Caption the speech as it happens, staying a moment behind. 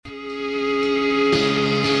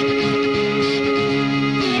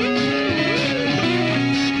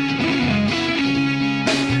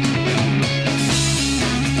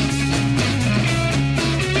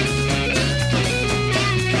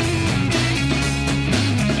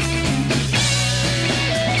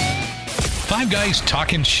guys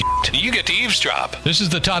talking shit. You get to eavesdrop. This is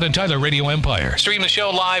the Todd and Tyler Radio Empire. Stream the show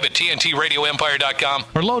live at TNTRadioEmpire.com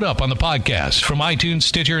or load up on the podcast from iTunes,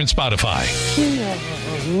 Stitcher, and Spotify.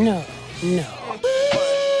 No.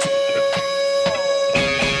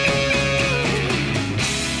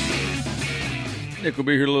 Nick will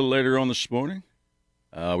be here a little later on this morning.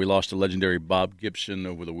 We lost the legendary Bob Gibson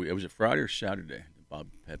over the week. Was it Friday or Saturday? Bob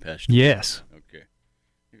had passed away. Yes. Okay.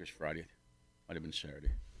 I think it was Friday. Might have been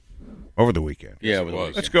Saturday. Over the weekend. Yeah, over the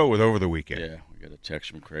weekend. Let's go with over the weekend. Yeah, we got a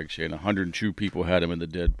text from Craig saying 102 people had him in the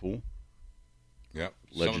dead pool. Yep.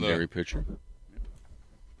 Legendary pitcher.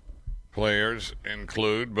 Players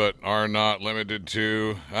include, but are not limited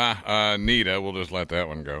to, Nita. We'll just let that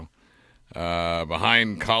one go.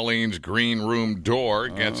 Behind Colleen's green room door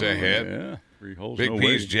gets a hit. Yeah. 3 holes, Big no P's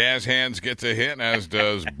waiting. Jazz Hands gets a hit, as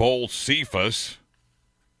does Bowl Cephas.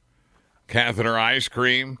 Catheter Ice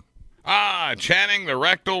Cream. Channing the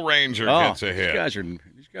Rectal Ranger gets a hit.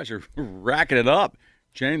 These guys are racking it up.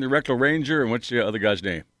 Channing the Rectal Ranger, and what's the other guy's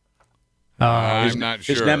name? I'm not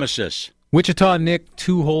sure. His nemesis. Wichita Nick,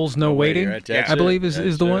 2 holes, no waiting. Right, that's I believe it.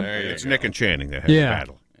 is the one. It's Nick and Channing that have the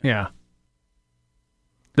battle. Yeah.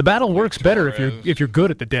 The battle works better if you're good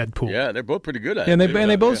at the dead pool. Yeah, they're both pretty good at it. And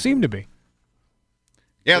they both seem to be.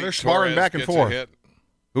 Yeah, Cleet they're sparring Torres back and gets a forth. hit.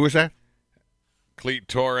 Who was that? Cleet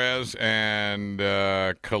Torres and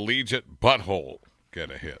Collegiate Butthole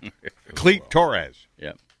get a hit. Cleet Torres.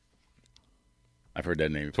 Yeah. I've heard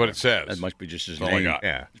that name That's before. what it says. That must be just his That's all I name. got.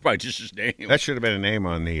 Yeah. It's probably just his name. That should have been a name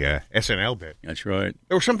on the SNL bit. That's right.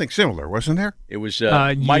 There was something similar, wasn't there? It was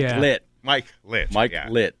Mike yeah. Litt. Mike Litt. Mike yeah.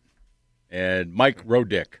 Litt. And Mike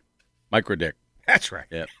Rodick. Mike Rodick. That's right.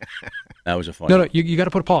 Yeah. That was a fun No, one. you got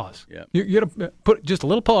to put a pause. Yeah. You got to put just a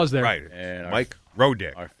little pause there. Right. And Mike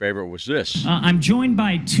Rodick. Our favorite was this. I'm joined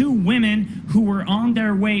by 2 women who were on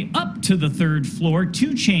their way up to the 3rd floor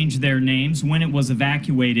to change their names when it was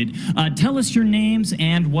evacuated. Tell us your names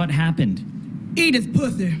and what happened. Edith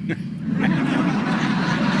Pussy.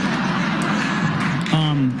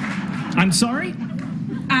 I'm sorry?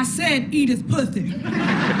 I said Edith Pussy.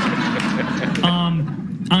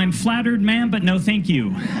 I'm flattered, ma'am, but no thank you.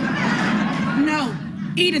 No,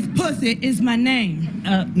 Edith Pussy is my name.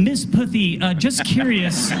 Miss Puthie, just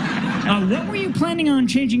curious, what were you planning on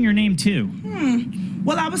changing your name to?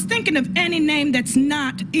 Well, I was thinking of any name that's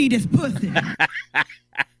not Edith Pussy.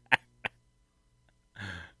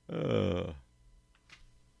 I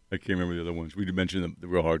can't remember the other ones. We did mention the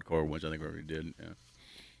real hardcore ones. I think we already did. Yeah.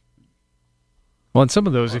 Well, and some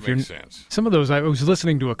of those, That makes sense. some of those, I was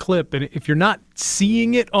listening to a clip, and if you're not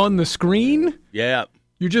seeing it on the screen, Yeah.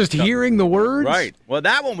 you're just hearing the words. Right. Well,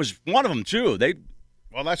 that one was one of them too.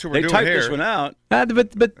 Well, that's what They we're doing typed here. this one out.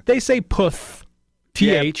 But they say puth,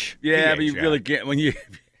 th. Yeah, but you yeah. really can't when you.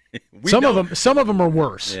 Some of them are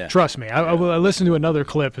worse. Yeah. Trust me. I listened to another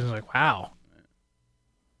clip and was like, wow.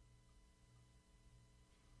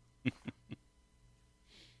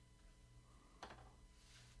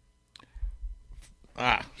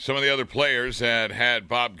 Some of the other players had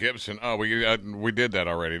Bob Gibson. Oh, we did that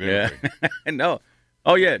already, didn't we? No.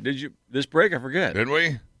 Oh yeah. Did you this break? I forget. Didn't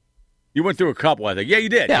we? You went through a couple, I think. Yeah, you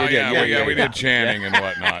did. Yeah. You did. We did Channing and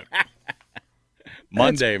whatnot.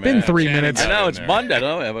 Monday, It's man. been 3 Channing minutes. I know in it's there. Monday.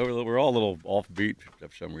 No, we're all a little offbeat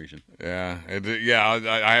for some reason. Yeah,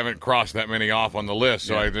 I haven't crossed that many off on the list,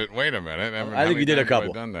 so I did. Wait a minute. I think you did a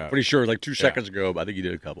couple. I've done that. Pretty sure, like 2 seconds ago. But I think you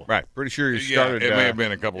did a couple. Right. Pretty sure you Yeah, started. it may have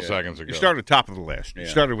been a couple seconds ago. You started top of the list. You Yeah.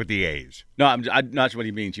 started with the A's. No, I'm not what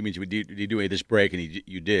he means. He means did you do this break, and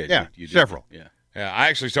you did. Yeah, you did. several. Yeah. Yeah, I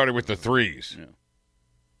actually started with the threes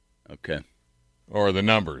Okay. or the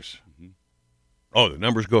numbers. Oh, the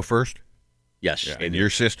numbers go first Yes. Yeah. in your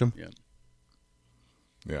system? Yeah.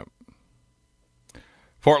 Yeah.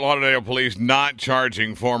 Fort Lauderdale police not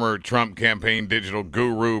charging former Trump campaign digital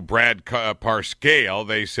guru Brad Parscale.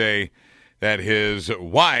 They say that his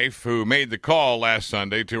wife, who made the call last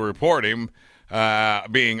Sunday to report him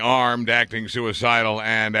being armed, acting suicidal,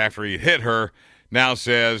 and after he hit her, now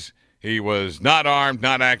says he was not armed,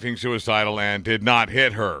 not acting suicidal, and did not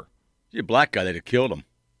hit her. He's a black guy. They'd have killed him.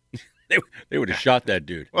 They would have shot that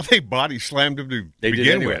dude. Well, they body slammed him to They begin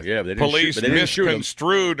did anyway. with. Yeah, but they didn't Police shoot, but they didn't shoot him.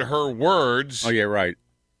 misconstrued her words. Oh yeah, right.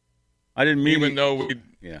 I didn't mean Even though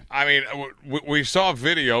I mean, we saw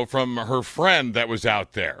video from her friend that was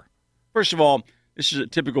out there. First of all, this is a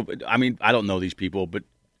typical. I mean, I don't know these people, but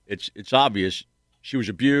it's obvious she was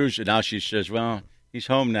abused, and now she says, "Well, he's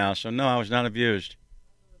home now, so no, I was not abused."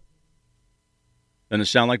 Doesn't it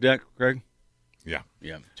sound like that, Craig? Yeah.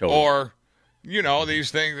 Yeah, totally. Or,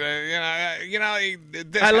 these things.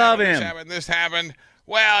 This I love him. This happened.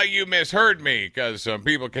 well, you misheard me because some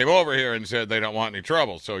people came over here and said they don't want any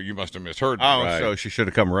trouble, so you must have misheard me. Oh, so she should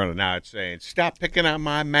have come running out saying, "Stop picking on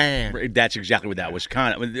my man." That's exactly what that was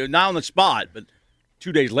kind of. Not on the spot, but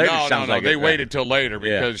 2 days later. No. Like they waited till later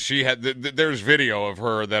because she had. There's video of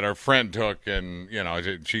her that her friend took, and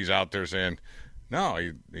she's out there saying, "No,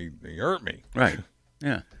 he hurt me." Right.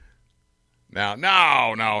 Yeah. Now,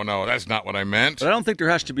 no, that's not what I meant. But I don't think there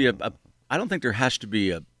has to be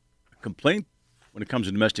a complaint when it comes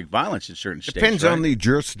to domestic violence in certain states. Depends right? on the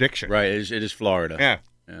jurisdiction. Right. It is Florida. Yeah.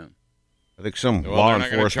 I think some Well, law they're not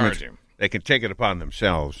gonna enforcement, charge him. they can take it upon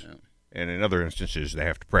themselves, and in other instances, they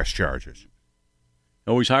have to press charges.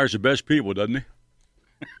 Always hires the best people, doesn't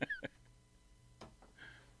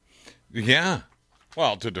he? Yeah.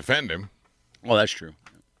 Well, to defend him. Well, that's true.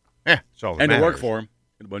 Yeah, it's all that And to work matters. for him.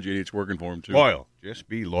 And a bunch of idiots working for him, too. Loyal. Just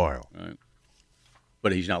be loyal. Right.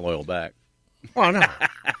 But he's not loyal back. Oh, no.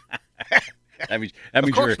 That means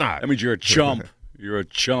course not. That means you're a chump. You're a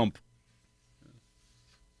chump.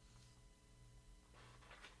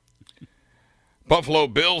 Buffalo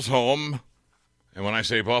Bill's home. And when I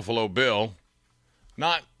say Buffalo Bill,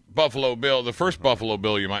 not Buffalo Bill, the first Buffalo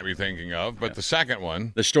Bill you might be thinking of, but the second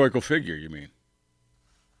one. The historical figure, you mean?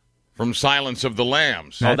 From Silence of the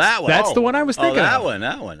Lambs. That one. That's the one I was thinking that of. one.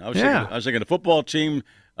 That one. I was thinking the football team.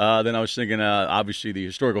 Then I was thinking, obviously, the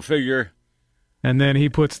historical figure. And then he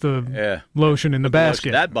puts the lotion in the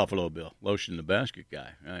basket. That Buffalo Bill. Lotion in the basket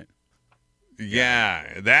guy, right?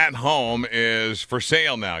 Yeah, that home is for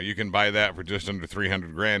sale now. You can buy that for just under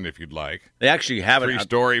 $300,000 if you'd like. They actually have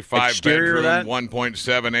 3-story, 5-bedroom,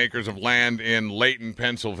 1.7 acres of land in Layton,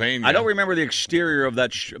 Pennsylvania. I don't remember the exterior of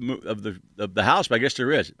that of the house, but I guess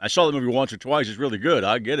there is. I saw the movie once or twice. It's really good.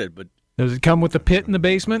 I get it, but does it come with the pit in the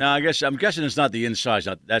basement? no, I'm guessing it's not the inside.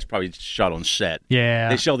 That's probably shot on set. Yeah.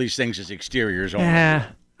 They sell these things as exteriors only.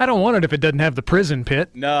 Yeah. I don't want it if it doesn't have the prison pit.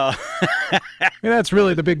 No. That's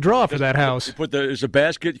really the big draw for that house. There's a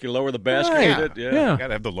basket. You can lower the basket Right. with it. Yeah. You got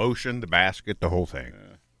to have the lotion, the basket, the whole thing.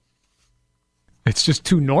 It's just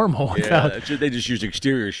too normal. Yeah, without... they just used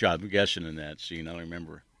exterior shot, I'm guessing, in that scene. I don't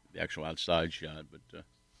remember the actual outside shot, but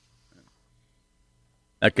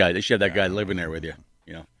that guy, they should have that guy living there with you,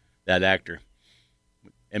 that actor.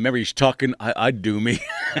 And remember, he's talking, I'd do me.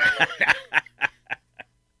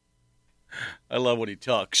 I love when he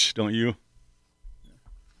talks, don't you?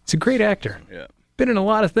 He's a great actor. Yeah. Been in a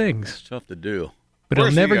lot of things, It's tough to do. but he'll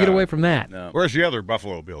Where's never the, get away from that. No. Where's the other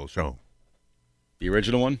Buffalo Bill's home? The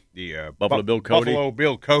original one? The Buffalo Bill Cody? Buffalo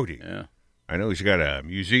Bill Cody. Yeah. I know he's got a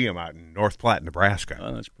museum out in North Platte, Nebraska.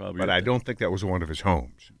 Oh, that's probably but it. I don't think that was one of his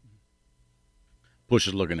homes. Bush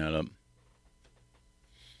is looking that up.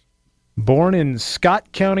 Born in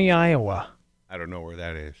Scott County, Iowa. I don't know where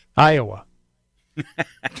that is. Iowa.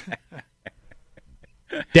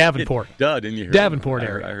 Davenport. Duh, didn't you hear Davenport that?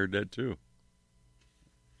 area. I heard that, too.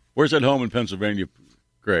 Where's that home in Pennsylvania,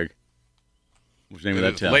 Craig? What's the name of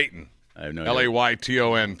that town? Layton. I have no idea.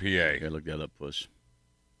 Laytonpa. Okay, look that up, puss.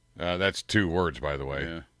 That's 2 words, by the way.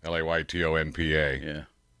 Yeah. Laytonpa. Yeah.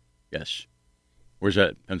 Yes. Where's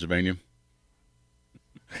that? Pennsylvania?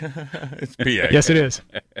 It's PA. Yes, it is.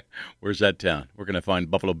 Where's that town? Where can I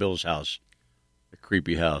find Buffalo Bill's house? A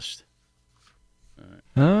creepy house.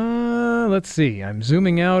 Let's see. I'm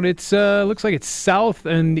zooming out. It's looks like it's south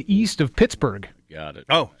and east of Pittsburgh. Got it.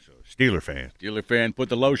 Oh, so Steeler fan. Steeler fan, put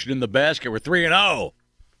the lotion in the basket. We're 3-0.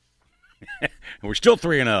 And we're still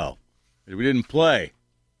 3-0. We didn't play.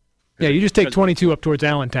 Yeah, you just take 22 up towards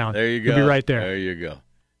Allentown. There you go. You'll be right there. There you go.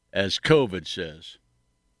 As COVID says.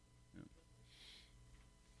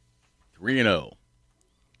 3-0.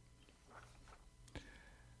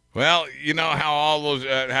 Well, you know how all those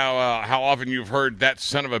how often you've heard that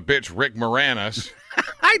son of a bitch Rick Moranis.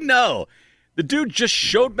 I know. The dude just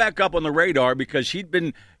showed back up on the radar because he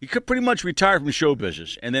could pretty much retire from show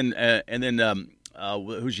business. And then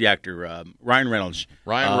who's the actor? Ryan Reynolds.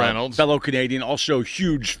 Ryan Reynolds, fellow Canadian, also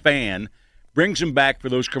huge fan, brings him back for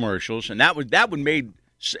those commercials, and that would made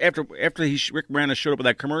after Rick Moranis showed up with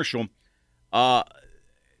that commercial.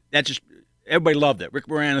 That just everybody loved it. Rick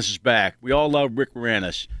Moranis is back. We all love Rick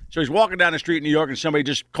Moranis. So he's walking down the street in New York, and somebody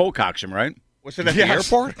just cold cocks him, right? Was it at the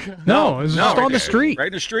airport? No, it was just on the street. Right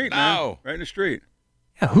in the street, man. Right in the street.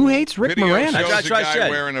 Yeah, who hates Rick Video Moranis? shows That's a what I guy said.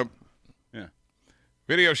 wearing a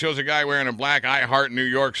Video shows a guy wearing a black I Heart New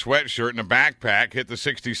York sweatshirt and a backpack hit the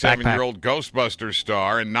 67-year-old Ghostbusters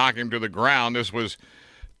star and knock him to the ground. This was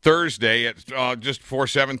Thursday at just before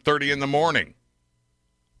 7:30 in the morning.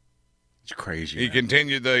 It's crazy.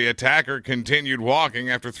 The attacker continued walking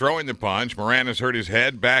after throwing the punch. Moranis hurt his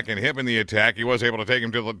head, back, and hip in the attack. He was able to take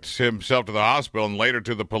himself to the hospital and later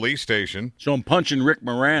to the police station. So I'm punching Rick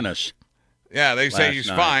Moranis. Yeah, they say last he's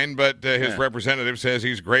night. fine, but his Yeah. representative says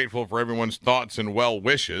he's grateful for everyone's thoughts and well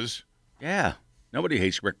wishes. Yeah. Nobody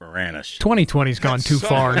hates Rick Moranis. 2020's gone too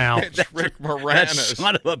far now. It's Rick That Moranis.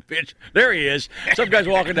 son of a bitch. There he is. Some guy's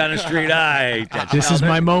walking down the street. I hate that. This is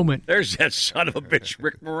my moment. There's that son of a bitch,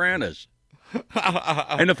 Rick Moranis.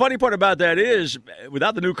 And the funny part about that is,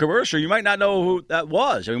 without the new commercial, you might not know who that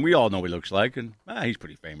was. I mean, we all know what he looks like, and he's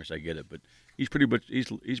pretty famous. I get it, but he's pretty much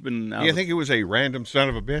he's been. Out Do you of- think it was a random son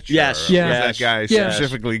of a bitch? Yes. Or Yeah. was that guy Yes.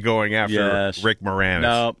 specifically going after Yes. Rick Moranis?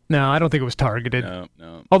 No, No, I don't think it was targeted. no.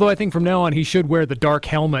 Although I think from now on he should wear the dark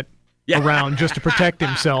helmet Yeah. around just to protect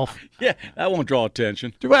himself. Yeah, that won't draw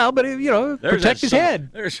attention. Well, but There's protect that his son- head.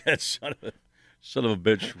 There's that son of a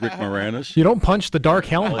bitch, Rick Moranis. You don't punch the dark Oh,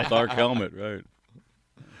 helmet. dark helmet, right?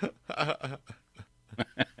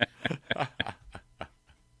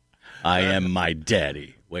 I am my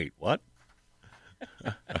daddy. Wait, what?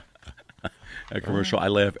 That commercial, I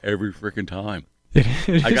laugh every freaking time.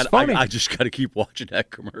 It's funny. I just got to keep watching that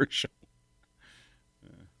commercial.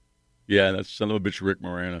 Yeah, that's son of a bitch, Rick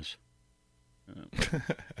Moranis.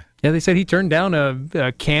 Yeah, they said he turned down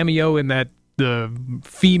a cameo in the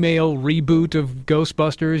female reboot of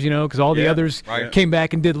Ghostbusters, because all the Yeah, others right. came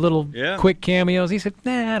back and did little Yeah. quick cameos. He said,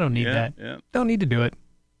 nah, I don't need Yeah, that. yeah. Don't need to do it.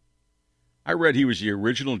 I read he was the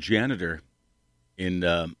original janitor in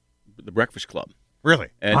the Breakfast Club. Really?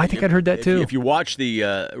 And I think I'd heard that if- too. If you watch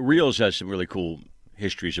the Reels, has some really cool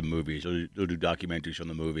histories of movies. They'll do documentaries on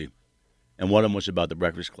the movie, and one of them was about the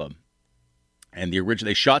Breakfast Club. And the original,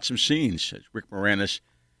 they shot some scenes. It's Rick Moranis,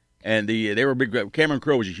 and they were big. Cameron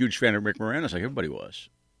Crowe was a huge fan of Rick Moranis, like everybody was.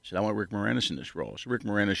 Said, I want Rick Moranis in this role. So Rick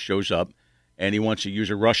Moranis shows up, and he wants to use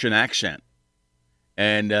a Russian accent,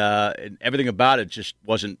 and everything about it just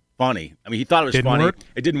wasn't funny. I mean, he thought it was Didn't funny. work?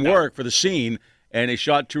 It didn't work for the scene, and they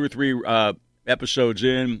shot 2 or 3 episodes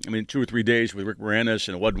in. I mean, 2 or 3 days with Rick Moranis,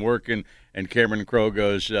 and it wasn't working. And Cameron Crowe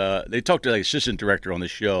goes. They talked to the assistant director on the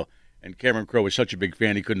show. And Cameron Crowe was such a big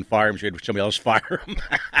fan, he couldn't fire him, so he had somebody else fire him.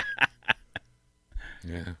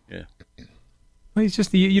 Yeah. Well, he's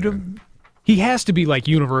just he has to be like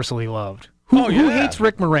universally loved. Who hates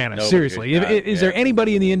Rick Moranis? Nobody Seriously, hates that, is there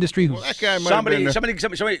anybody in the industry who's? Well, that guy might have been,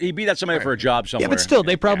 Somebody, he beat out somebody for a job somewhere. Yeah, but still,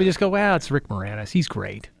 they probably just go, "Wow, it's Rick Moranis. He's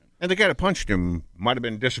great." and the guy that punched him might have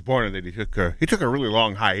been disappointed that he took a really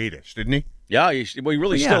long hiatus, didn't he? Yeah, he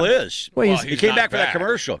really Yeah. still is. Well, he he's came not back for that back.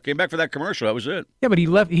 commercial. That was it. Yeah, but he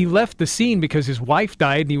left the scene because his wife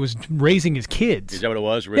died and he was raising his kids. Is that what it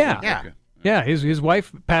was? Yeah. Okay. Yeah. Yeah, his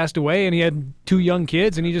wife passed away and he had 2 young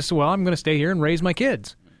kids, and he just said, well, I'm going to stay here and raise my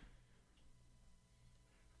kids.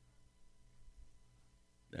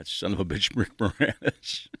 That son of a bitch, Rick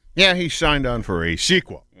Moranis. Yeah, he signed on for a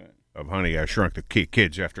sequel of Honey, I Shrunk the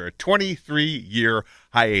Kids after a 23-year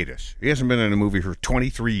hiatus. He hasn't been in a movie for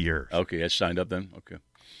 23 years. Okay, that's signed up then. Okay.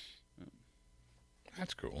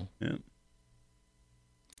 That's cool. Yeah.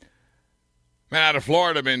 Man out of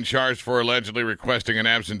Florida been charged for allegedly requesting an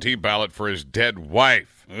absentee ballot for his dead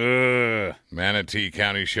wife. Manatee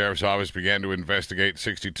County Sheriff's Office began to investigate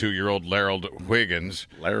 62-year-old Larold Wiggins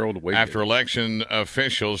after election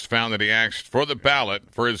officials found that he asked for the ballot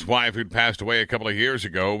for his wife who'd passed away a couple of years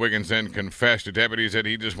ago. Wiggins then confessed to deputies that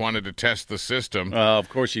he just wanted to test the system. Of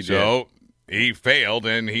course he did. So he failed,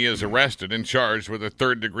 and he is arrested and charged with a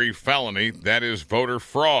third-degree felony. That is voter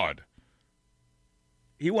fraud.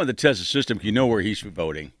 He wanted to test the system. You know where he's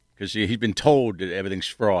voting because he's been told that everything's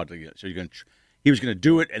fraud. So he was going to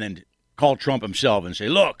do it and then call Trump himself and say,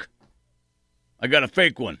 "Look, I got a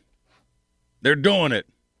fake one. They're doing it.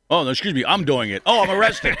 Oh, no, excuse me, I'm doing it. Oh, I'm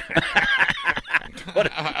arrested." what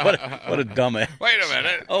a dumbass. Wait a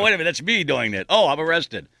minute. Oh, wait a minute, that's me doing it. Oh, I'm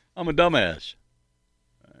arrested. I'm a dumbass.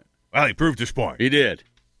 Well, he proved his point. He did.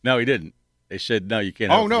 No, he didn't. They said no, you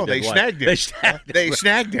can't. Oh, have no, a dead they wife. snagged him. They snagged him. They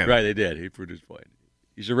snagged him. Right, they did. He proved his point.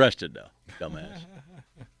 He's arrested, though, dumbass.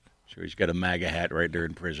 Sure, he's got a MAGA hat right there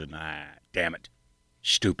in prison. Damn it.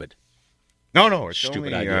 Stupid. No, it's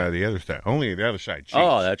Stupid only idea. the other side. Only the other side. cheats.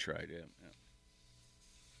 Oh, that's right, yeah.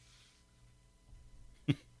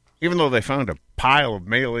 Even though they found a pile of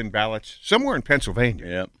mail-in ballots somewhere in Pennsylvania,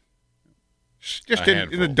 Yep, just A in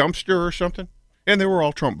handful. a dumpster or something, and they were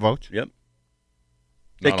all Trump votes. yep.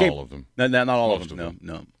 Not all of them. No, not all Most of of them,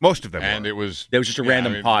 no. Most of them And were. it was... There was just a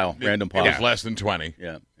random pile. Random pile. It was less than 20.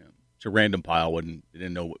 Yeah. It's a random pile. They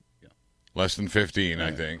didn't know what. Yeah. Less than 15,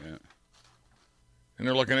 I think. Yeah. And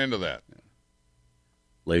they're looking into that.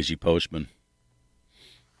 Lazy Postman.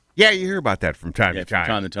 Yeah, you hear about that from time Yeah, to from time.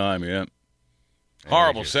 time to time, yeah.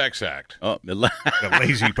 Horrible sex act. Oh, The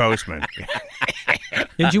lazy postman.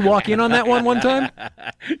 Did you walk in on that one time?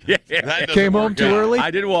 Yeah. That doesn't Came home work too out. early?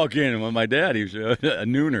 I did walk in with my dad. He was a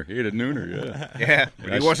nooner. He had a nooner, yeah. Yeah,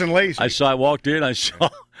 but he wasn't lazy. I walked in, I saw.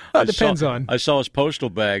 Well, it depends on. I saw his postal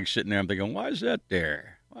bag sitting there. I'm thinking, why is that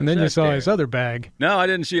there? And then you saw his other bag. No, I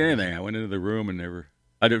didn't see anything. I went into the room and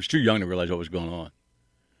I was too young to realize what was going on.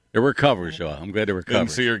 There were covers, so I'm glad there were covers.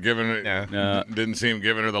 Didn't see her giving it. No. Didn't see him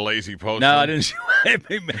giving her the lazy postman. No, I didn't.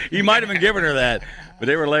 He might have been giving her that, but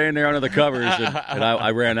they were laying there under the covers, and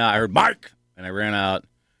I ran out. I heard Mark, and I ran out,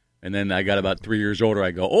 and then I got about 3 years older.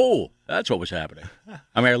 I go, oh, that's what was happening.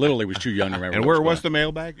 I mean, I literally was too young to remember. And where was the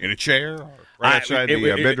mailbag? In a chair, or right outside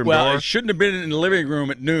the bedroom well, door? It shouldn't have been in the living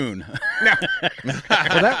room at noon. Well,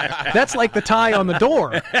 that's like the tie on the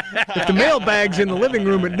door. If the mailbag's in the living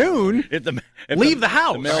room at noon, leave the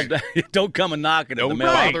house. Don't come and knock it. Don't the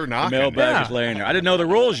bother knocking. The mailbag is laying there. I didn't know the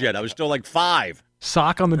rules yet. I was still like 5.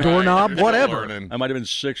 Sock on the doorknob, whatever. I might have been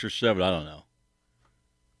 6 or 7. I don't know.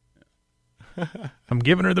 I'm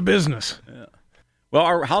giving her the business. Yeah. Well,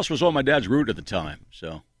 our house was on my dad's route at the time,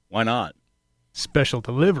 so why not? Special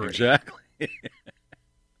delivery. Exactly.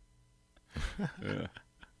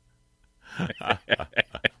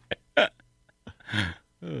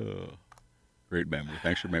 Oh, great memory.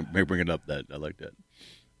 Thanks for bringing up that. I like that.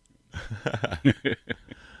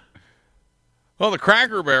 Well, the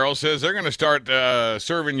Cracker Barrel says they're going to start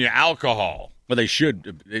serving you alcohol. Well, they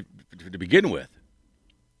should to begin with.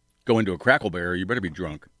 Go into a Crackle Barrel, you better be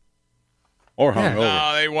drunk or hungover.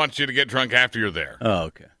 No, they want you to get drunk after you're there. Oh,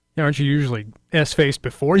 okay. Yeah, aren't you usually S-faced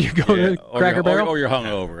before you go to Cracker Barrel? Or you're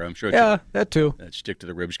hungover. I'm sure. That too. That stick to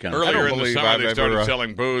the ribs kind Earlier in the believe summer, I've they started ever,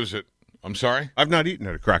 selling booze at. I'm sorry? I've not eaten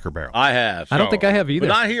at a Cracker Barrel. I have. I don't think I have either.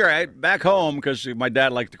 But not here. Back home, because my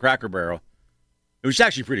dad liked the Cracker Barrel. It was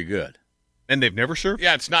actually pretty good. And they've never served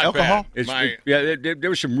Yeah, it's not alcohol? bad. There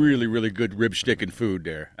was some really, really good rib stick and food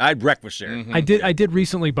there. I had breakfast there. Mm-hmm. I did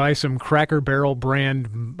recently buy some Cracker Barrel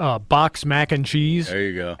brand box mac and cheese. There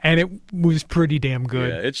you go. And it was pretty damn good.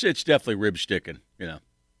 Yeah, it's definitely rib sticking. You know.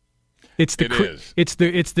 It's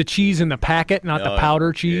the cheese in the packet, not the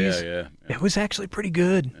powder cheese. Yeah. It was actually pretty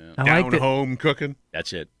good. Yeah. I Down liked it. home cooking.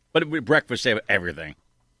 That's it. But with breakfast, they have everything.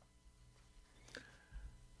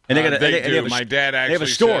 And They they have My dad actually they have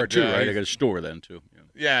a store said, too, right? They got a store then too.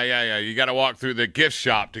 Yeah. You got to walk through the gift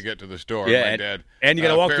shop to get to the store. Yeah, my dad. and you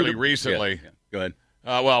got to walk fairly through recently. Yeah. Go ahead.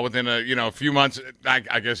 Well, within a few months,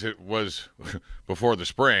 I guess it was before the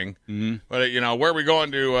spring. Mm-hmm. But where are we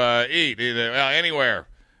going to eat? Well, anywhere,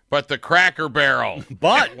 but the Cracker Barrel.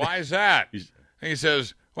 But why is that? He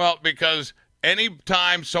says, well, because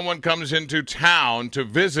anytime someone comes into town to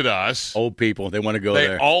visit us, old people, they want to go they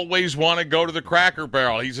there. always want to go to the Cracker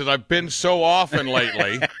Barrel. He says, I've been so often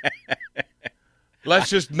lately. Let's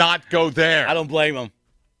just not go there. I don't blame them.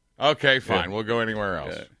 Okay, fine. We'll go anywhere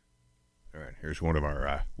else. Yeah. All right, here's one of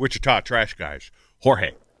our Wichita trash guys,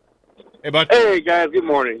 Jorge. Hey, bud. Hey, guys. Good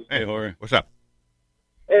morning. Hey, Jorge. What's up?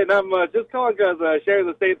 And I'm just calling because sharing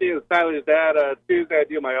the same thing as Tyler's dad. Tuesday, I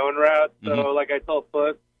do my own route. So, like I told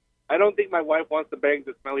Puss, I don't think my wife wants to bang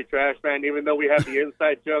the smelly trash man, even though we have the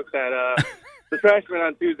inside joke that the trash man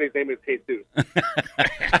on Tuesday's name is Jesus.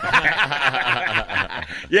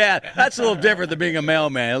 Yeah, that's a little different than being a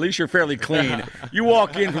mailman. At least you're fairly clean. You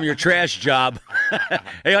walk in from your trash job.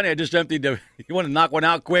 Hey, honey, I just emptied the. You want to knock one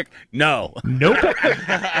out quick? No. Nope. Dude,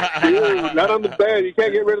 not on the bed. You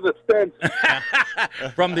can't get rid of the stench.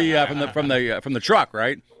 from the truck,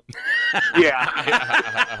 right?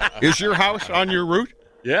 Yeah. Is your house on your route?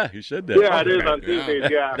 Yeah, he said that. Yeah, it is on Tuesdays,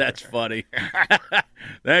 yeah. That's funny.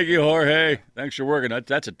 Thank you, Jorge. Thanks for working.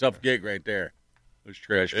 That's a tough gig right there. Those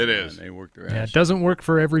trash It men, is. They work their ass. Yeah, it doesn't work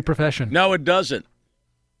for every profession. No, it doesn't.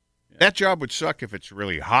 That job would suck if it's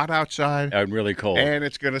really hot outside. And really cold. And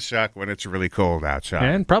it's going to suck when it's really cold outside.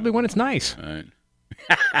 And probably when it's nice. All right.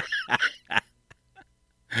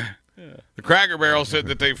 The Cracker Barrel said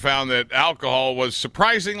that they found that alcohol was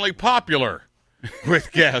surprisingly popular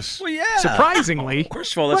with guests. Well, yeah. Surprisingly.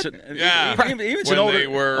 First of all, that's even it's an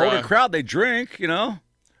older crowd. They drink,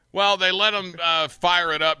 Well, they let them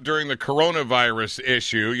fire it up during the coronavirus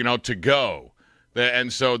issue, to go.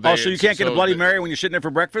 So you can't get a Bloody Mary when you're sitting there for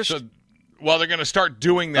breakfast? Well, they're going to start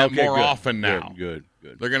doing that more often now. Good.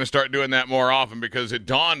 They're going to start doing that more often because it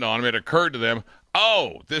dawned on them, it occurred to them,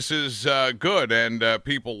 oh, this is good and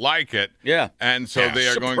people like it. Yeah. And so they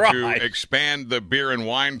are going to expand the beer and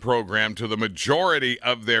wine program to the majority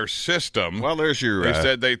of their system. Well, there's your... They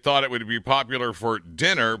said they thought it would be popular for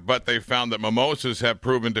dinner, but they found that mimosas have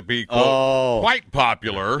proven to be, quote, quite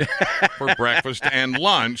popular for breakfast and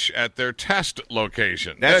lunch at their test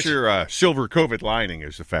location. That's your silver COVID lining,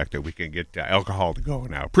 is the fact that we can get alcohol to go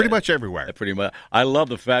now pretty much everywhere. Pretty much. I love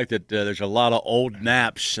the fact that there's a lot of old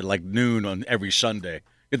naps at like noon on every Sunday.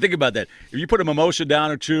 You think about that. If you put a mimosa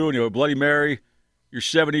down or two and you're a Bloody Mary, you're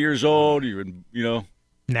 70 years old, you're in,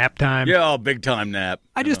 nap time. Yeah, big time nap.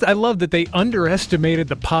 I love that they underestimated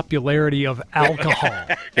the popularity of alcohol.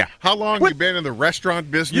 Yeah. How long you been in the restaurant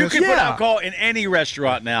business? You can put alcohol in any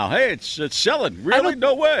restaurant now. Hey, it's selling. Really?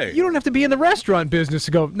 No way. You don't have to be in the restaurant business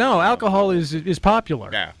to go, no, alcohol is popular.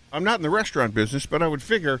 Yeah. I'm not in the restaurant business, but I would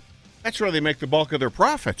figure that's where they make the bulk of their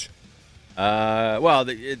profits. Well,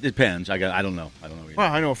 it depends. I don't know. Either.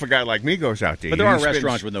 Well, I know if a guy like me goes out to eat. But there are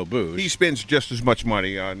restaurants with no booze. He spends just as much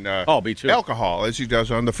money on me too. alcohol as he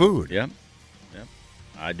does on the food. Yeah.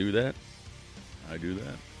 I do that.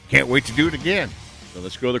 Can't wait to do it again. So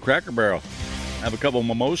let's go to the Cracker Barrel. Have a couple of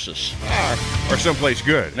mimosas. Or someplace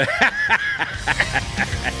good.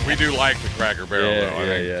 We do like the Cracker Barrel,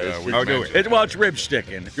 though. I'll do it. It's rib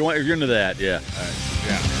sticking. If you're into that, yeah. All right.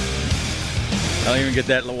 Yeah. I don't even get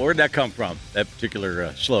that. Where'd that come from? That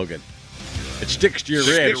particular slogan. It sticks to your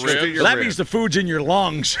ribs. That means the food's in your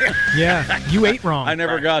lungs. Yeah, you ate wrong. I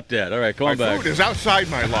never got that. All right, come on back. My food is outside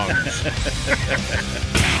my lungs.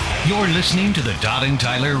 You're listening to the Todd and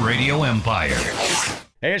Tyler Radio Empire.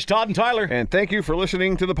 Hey, it's Todd and Tyler. And thank you for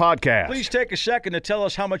listening to the podcast. Please take a second to tell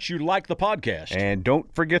us how much you like the podcast. And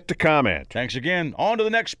don't forget to comment. Thanks again. On to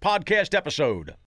the next podcast episode.